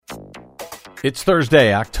It's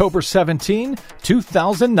Thursday, October 17,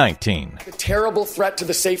 2019. A terrible threat to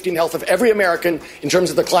the safety and health of every American in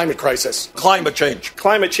terms of the climate crisis. Climate change.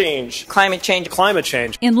 Climate change. Climate change. Climate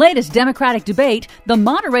change. In latest Democratic debate, the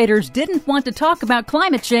moderators didn't want to talk about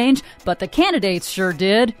climate change, but the candidates sure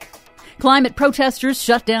did. Climate protesters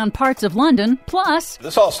shut down parts of London, plus...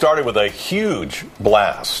 This all started with a huge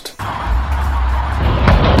blast.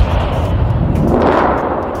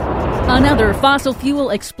 Another fossil fuel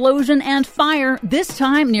explosion and fire, this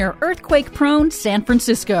time near earthquake-prone San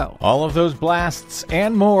Francisco. All of those blasts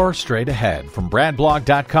and more straight ahead. From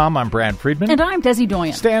BradBlog.com, I'm Brad Friedman. And I'm Desi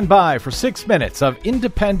Doyen. Stand by for 6 minutes of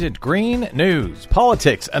independent green news,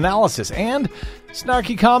 politics, analysis, and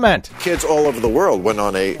snarky comment. Kids all over the world went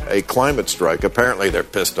on a climate strike. Apparently they're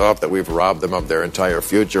pissed off that we've robbed them of their entire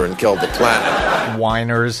future and killed the planet.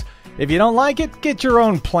 Whiners. If you don't like it, get your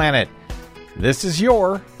own planet. This is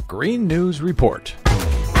your Green News Report.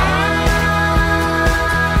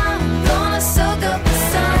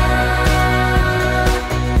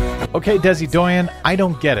 Okay, Desi Doyen, I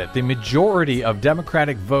don't get it. The majority of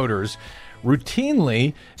Democratic voters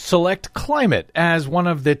routinely select climate as one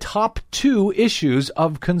of the top two issues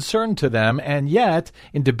of concern to them, and yet,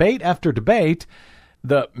 in debate after debate,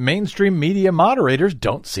 the mainstream media moderators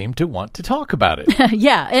don't seem to want to talk about it.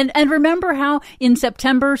 Yeah, and remember how in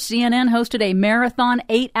September CNN hosted a marathon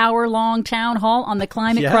 8-hour-long town hall on the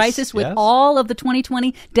climate crisis with all of the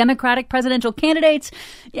 2020 Democratic presidential candidates?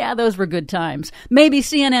 Yeah, those were good times. Maybe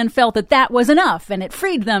CNN felt that was enough, and it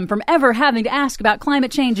freed them from ever having to ask about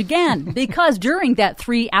climate change again, because during that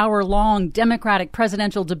 3-hour-long Democratic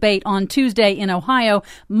presidential debate on Tuesday in Ohio,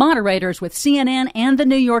 moderators with CNN and the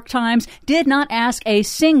New York Times did not ask a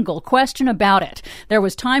single question about it. There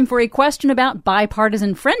was time for a question about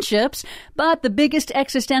bipartisan friendships, but the biggest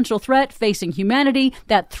existential threat facing humanity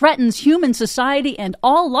that threatens human society and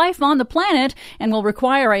all life on the planet and will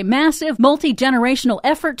require a massive multi-generational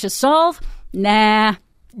effort to solve? Nah.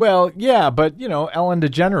 Well, yeah, but, Ellen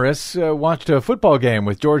DeGeneres watched a football game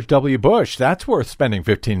with George W. Bush. That's worth spending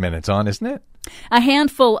 15 minutes on, isn't it? A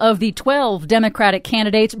handful of the 12 Democratic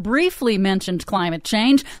candidates briefly mentioned climate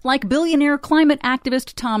change, like billionaire climate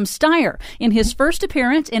activist Tom Steyer. In his first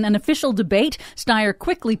appearance in an official debate, Steyer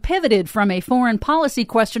quickly pivoted from a foreign policy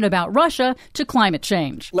question about Russia to climate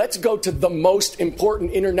change. Let's go to the most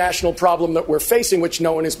important international problem that we're facing, which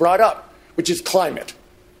no one has brought up, which is climate.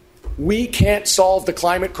 We can't solve the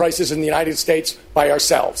climate crisis in the United States by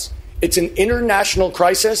ourselves. It's an international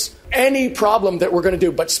crisis. Any problem that we're going to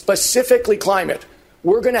do, but specifically climate,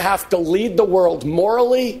 we're going to have to lead the world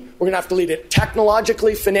morally. We're going to have to lead it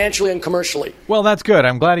technologically, financially, and commercially. Well, that's good.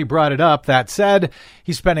 I'm glad he brought it up. That said,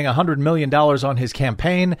 he's spending $100 million on his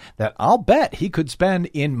campaign that I'll bet he could spend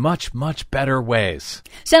in much, much better ways.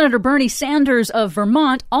 Senator Bernie Sanders of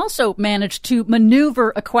Vermont also managed to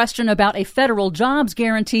maneuver a question about a federal jobs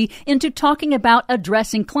guarantee into talking about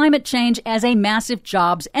addressing climate change as a massive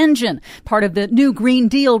jobs engine, part of the new Green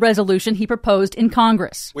Deal resolution he proposed in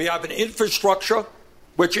Congress. We have an infrastructure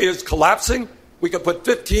which is collapsing. We can put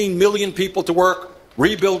 15 million people to work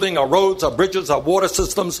rebuilding our roads, our bridges, our water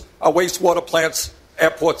systems, our wastewater plants,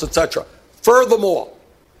 airports, etc. Furthermore,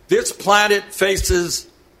 this planet faces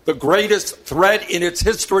the greatest threat in its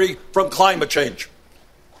history from climate change.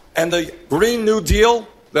 And the Green New Deal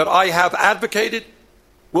that I have advocated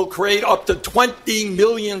will create up to 20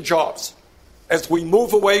 million jobs as we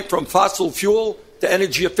move away from fossil fuel to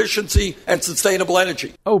energy efficiency and sustainable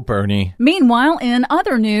energy. Oh, Bernie. Meanwhile, in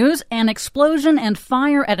other news, an explosion and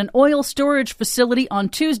fire at an oil storage facility on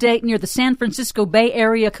Tuesday near the San Francisco Bay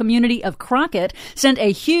Area community of Crockett sent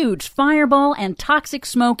a huge fireball and toxic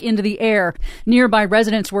smoke into the air. Nearby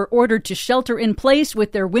residents were ordered to shelter in place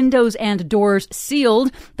with their windows and doors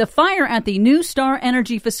sealed. The fire at the New Star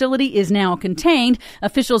Energy facility is now contained.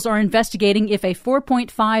 Officials are investigating if a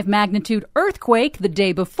 4.5 magnitude earthquake the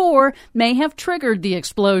day before may have triggered the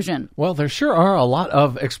explosion. Well, there sure are a lot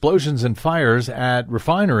of explosions and fires at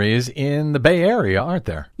refineries in the Bay Area, aren't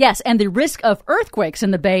there? Yes, and the risk of earthquakes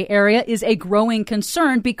in the Bay Area is a growing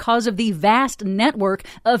concern because of the vast network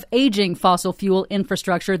of aging fossil fuel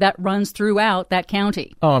infrastructure that runs throughout that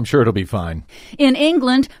county. Oh, I'm sure it'll be fine. In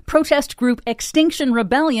England, protest group Extinction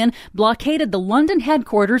Rebellion blockaded the London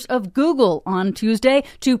headquarters of Google on Tuesday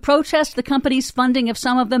to protest the company's funding of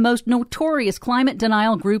some of the most notorious climate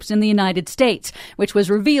denial groups in the United States. which was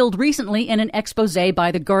revealed recently in an expose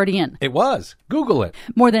by The Guardian. It was. Google it.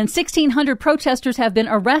 More than 1,600 protesters have been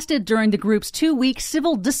arrested during the group's 2-week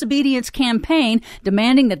civil disobedience campaign,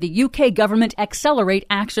 demanding that the UK government accelerate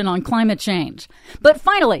action on climate change. But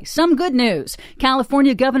finally, some good news.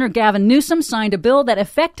 California Governor Gavin Newsom signed a bill that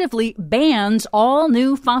effectively bans all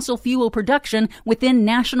new fossil fuel production within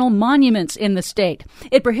national monuments in the state.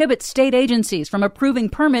 It prohibits state agencies from approving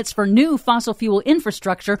permits for new fossil fuel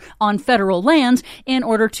infrastructure on federal lands in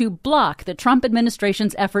order to block the Trump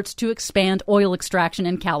administration's efforts to expand oil extraction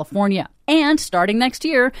in California. And starting next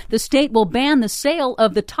year, the state will ban the sale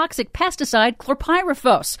of the toxic pesticide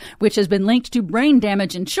chlorpyrifos, which has been linked to brain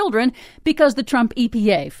damage in children because the Trump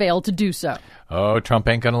EPA failed to do so. Oh, Trump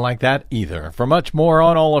ain't going to like that either. For much more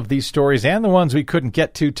on all of these stories and the ones we couldn't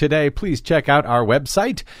get to today, please check out our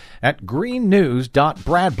website at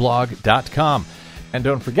greennews.bradblog.com. And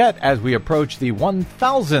don't forget, as we approach the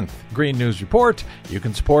 1,000th Green News Report, you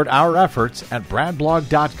can support our efforts at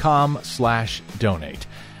bradblog.com/donate.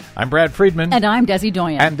 I'm Brad Friedman. And I'm Desi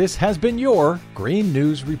Doyen. And this has been your Green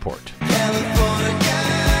News Report. California.